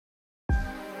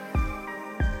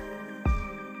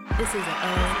This is an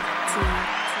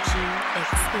O.T.G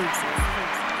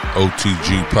exclusive. O.T.G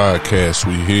podcast,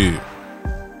 we here.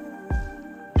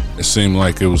 It seemed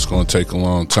like it was going to take a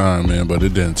long time, man, but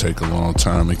it didn't take a long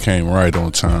time. It came right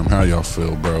on time. How y'all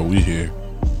feel, bro? We here.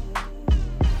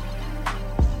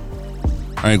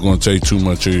 I ain't going to take too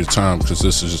much of your time because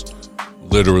this is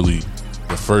literally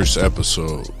the first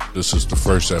episode. This is the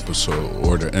first episode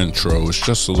or the intro. It's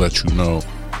just to let you know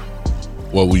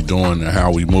what we doing and how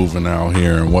we moving out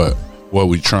here and what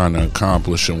we trying to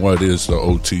accomplish and what is the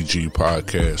O.T.G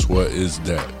podcast. What is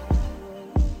that?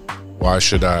 Why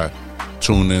should I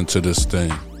tune into this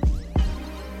thing?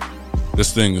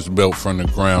 This thing is built from the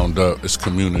ground up. It's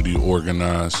community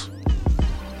organized.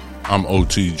 I'm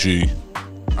O.T.G.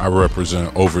 I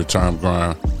represent Overtime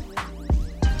Grind.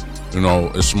 You know,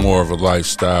 it's more of a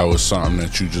lifestyle. It's something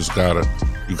that you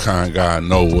kind of gotta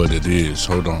know what it is.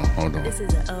 Hold on. This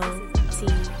is an O.T.G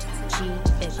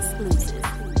exclusive.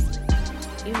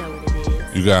 You know what it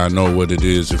is. You gotta know what it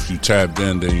is. If you tapped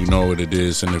in, then you know what it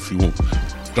is. And if you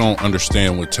don't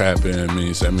understand what tap in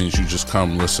means, that means you just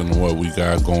come listen to what we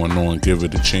got going on. Give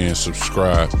it a chance.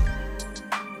 Subscribe.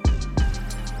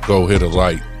 Go hit a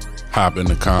like. Hop in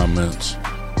the comments.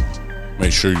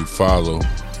 Make sure you follow.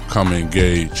 Come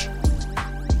engage.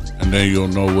 And then you'll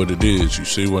know what it is. You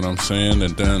see what I'm saying?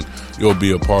 And then you'll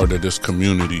be a part of this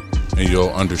community and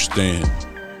you'll understand.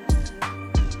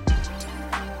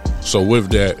 So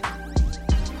with that,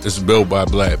 it's built by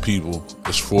black people.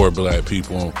 It's for black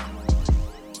people.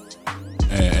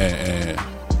 And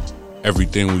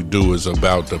everything we do is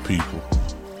about the people.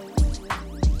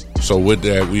 So with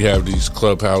that, we have these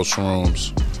clubhouse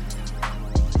rooms.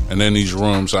 And in these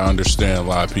rooms, I understand a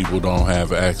lot of people don't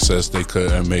have access. They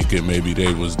couldn't make it. Maybe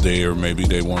they was there. Maybe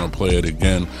they want to play it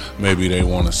again. Maybe they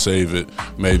want to save it.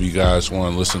 Maybe guys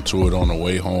want to listen to it on the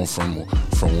way home from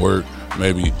work.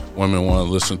 Maybe women want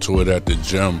to listen to it at the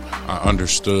gym. I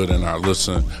understood and I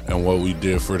listened. And what we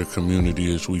did for the community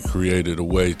is we created a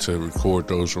way to record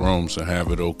those rooms and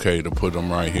have it okay to put them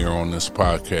right here on this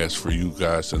podcast for you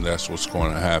guys. And that's what's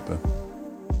going to happen.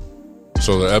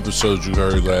 So the episode you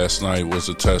heard last night was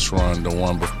a test run, the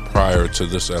one prior to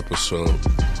this episode.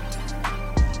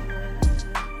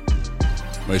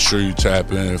 Make sure you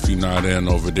tap in. If you're not in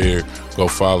over there, go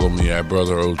follow me at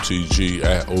Brother O.T.G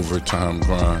at Overtime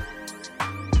Grind.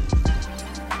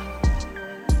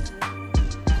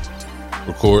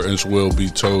 Recordings will be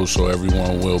told, so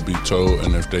everyone will be told,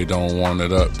 and if they don't want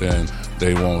it up, then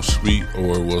they won't speak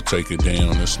or we'll take it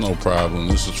down. It's no problem.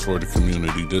 This is for the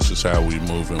community. This is how we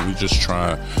move, and we just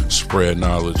try and spread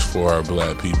knowledge for our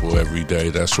black people every day.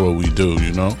 That's what we do,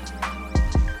 you know?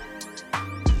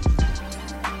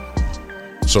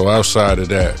 So outside of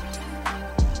that,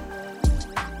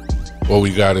 what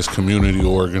we got is community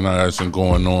organizing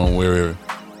going on where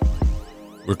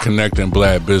we're connecting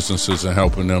black businesses and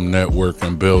helping them network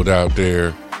and build out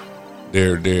their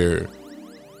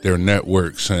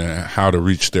networks and how to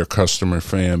reach their customer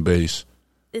fan base,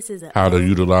 how to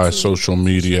utilize social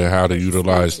media, how to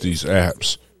utilize these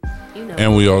apps.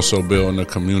 And we also building a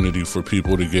community for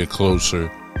people to get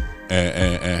closer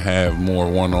and have more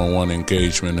one-on-one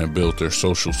engagement and build their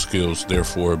social skills,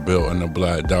 therefore building the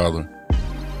black dollar.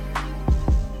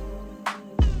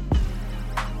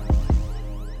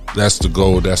 That's the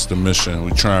goal. That's the mission.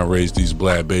 We try and raise these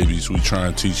black babies. We try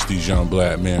and teach these young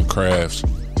black men crafts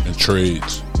and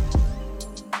trades.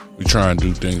 We try and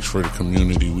do things for the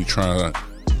community. We try to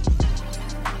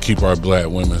keep our black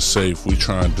women safe. We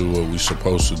try and do what we're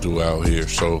supposed to do out here.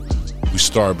 So we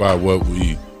start by what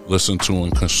we listen to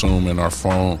and consume in our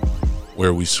phone,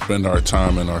 where we spend our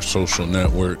time in our social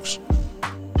networks,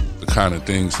 the kind of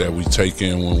things that we take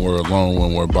in when we're alone,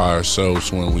 when we're by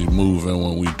ourselves, when we moving,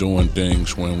 when we doing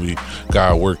things, when we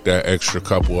gotta work that extra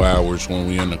couple hours, when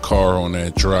we in the car on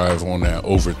that drive, on that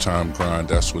overtime grind.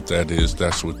 That's what that is.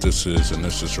 That's what this is. And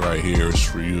this is right here. It's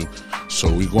for you.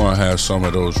 So we gonna have some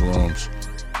of those rooms.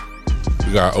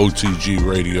 We got O.T.G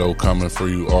radio coming for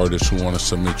you artists who want to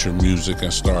submit your music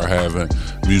and start having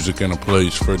music in a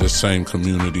place for the same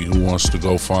community who wants to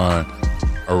go find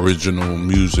original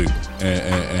music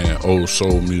and old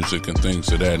soul music and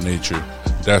things of that nature.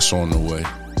 That's on the way.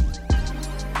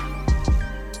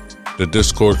 The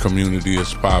Discord community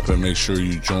is popping. Make sure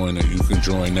you join it. You can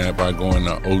join that by going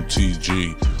to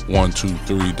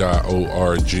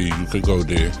OTG123.org. You could go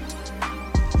there.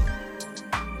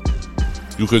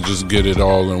 You could just get it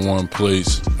all in one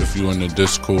place. If you're in the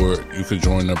Discord, you could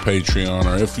join the Patreon,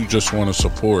 or if you just want to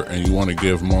support and you want to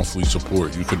give monthly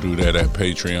support, you could do that at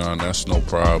Patreon. That's no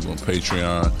problem.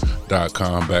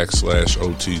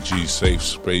 Patreon.com/OTG Safe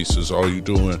Spaces. All you're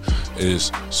doing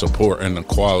is supporting the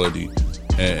quality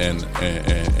and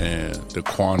the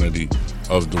quantity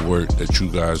of the work that you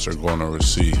guys are going to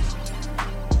receive.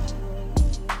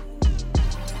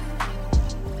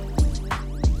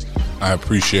 I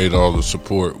appreciate all the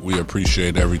support. We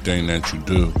appreciate everything that you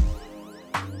do.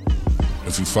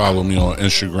 If you follow me on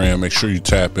Instagram, make sure you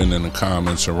tap in the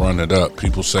comments and run it up.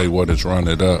 People say, what is run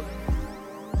it up?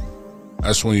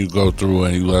 That's when you go through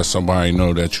and you let somebody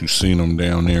know that you've seen them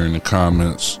down there in the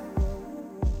comments.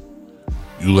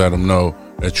 You let them know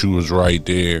that you was right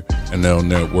there, and they'll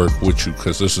network with you,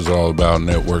 because this is all about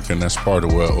networking. That's part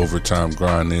of what Overtime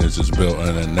Grind is. It's built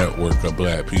in a network of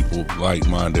black people,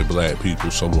 like-minded black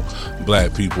people. So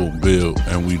black people build,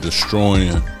 and we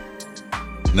destroying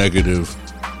negative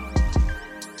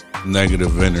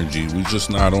energy. We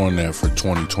just not on that for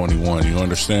 2021. You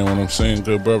understand what I'm saying,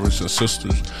 good brothers and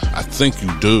sisters? I think you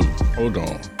do. Hold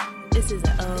on. This is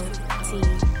an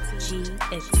O.T.G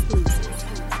exclusive.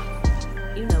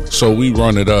 You know it. So we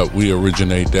run it up. We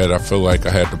originate that. I feel like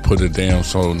I had to put it down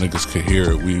so niggas could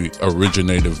hear it. We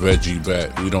originated veggie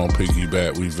back. We don't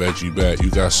piggyback. We veggie back.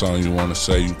 You got something you want to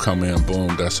say, you come in,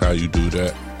 boom. That's how you do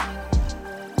that.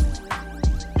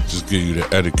 Just give you the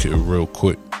etiquette real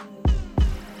quick.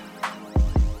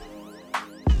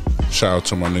 Shout out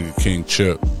to my nigga King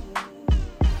Chip.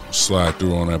 Slide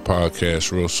through on that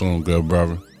podcast real soon, good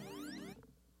brother.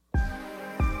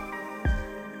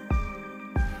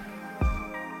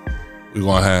 We're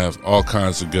going to have all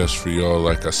kinds of guests for y'all,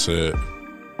 like I said.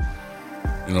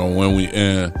 You know, when we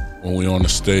on the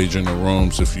stage in the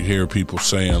rooms, if you hear people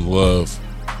saying love,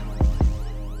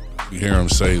 you hear them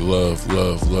say love,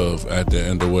 love, love at the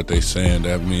end of what they saying,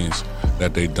 that means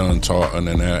that they done talking,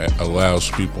 and that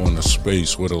allows people in the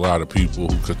space with a lot of people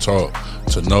who could talk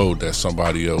to know that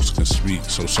somebody else can speak.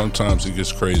 So sometimes it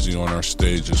gets crazy on our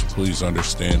stages. Please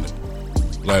understand it.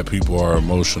 Black people are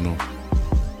emotional,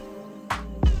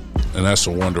 and that's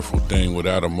a wonderful thing.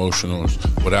 Without emotions,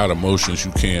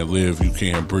 you can't live, you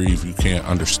can't breathe, you can't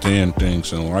understand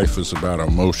things. And life is about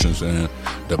emotions and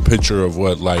the picture of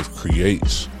what life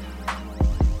creates.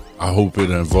 I hope it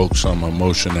invokes some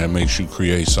emotion that makes you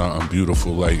create something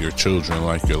beautiful, like your children,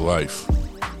 like your life.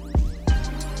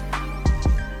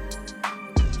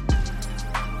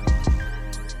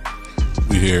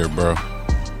 We here, bro.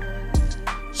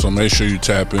 So make sure you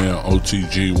tap in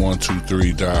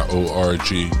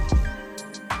O.T.G123.org.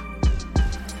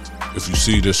 If you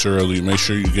see this early, make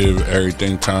sure you give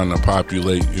everything time to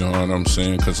populate, you know what I'm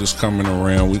saying? Because it's coming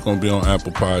around. We're going to be on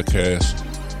Apple Podcasts.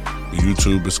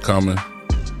 YouTube is coming.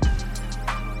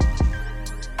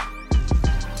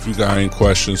 If you got any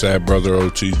questions, add Brother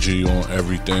O.T.G on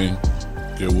everything.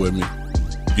 Get with me.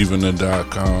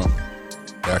 Evening.com.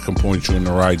 I can point you in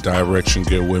the right direction.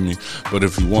 Get with me. But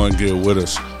if you want to get with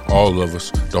us, all of us,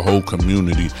 the whole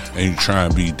community, and you try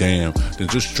and be damn, then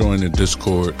just join the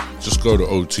Discord. Just go to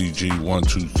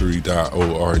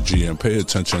OTG123.org and pay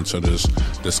attention to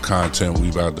this content we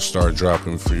about to start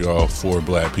dropping for y'all, for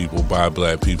black people, by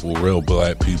black people, real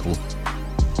black people,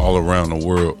 all around the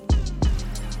world.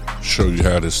 Show you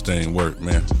how this thing work,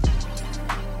 man.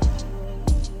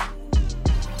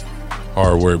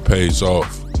 Hard work pays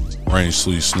off. Rain,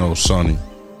 sleet, snow, sunny.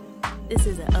 This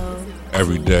is an O.T.G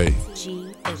every day.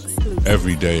 exclusive.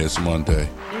 Every day is Monday.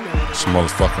 It's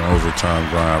motherfucking overtime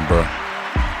grind, bro.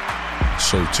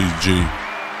 It's O.T.G.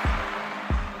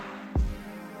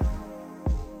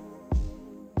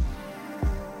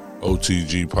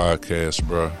 O.T.G podcast,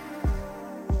 bro.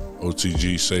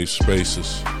 O.T.G safe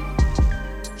spaces.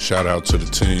 Shout out to the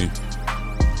team.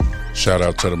 Shout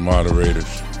out to the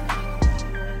moderators.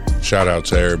 Shout out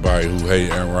to everybody who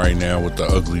hating right now with the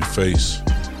ugly face.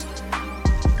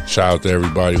 Shout out to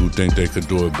everybody who think they could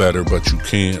do it better, but you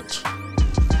can't.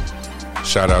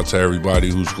 Shout out to everybody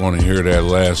who's going to hear that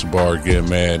last bar, get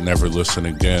mad, never listen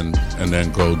again, and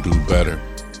then go do better.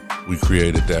 We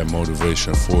created that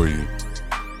motivation for you.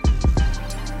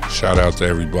 Shout out to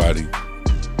everybody.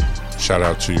 Shout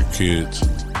out to your kids.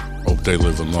 Hope they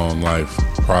live a long life,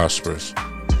 prosperous.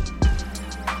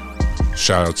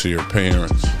 Shout out to your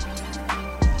parents.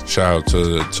 Shout out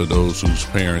to those whose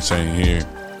parents ain't here.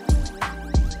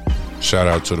 Shout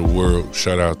out to the world.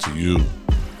 Shout out to you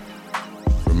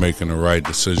for making the right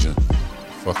decision.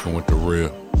 Fucking with the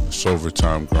real. It's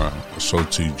overtime grind. It's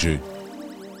O.T.G.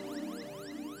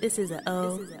 This is an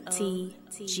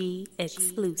O.T.G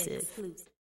exclusive.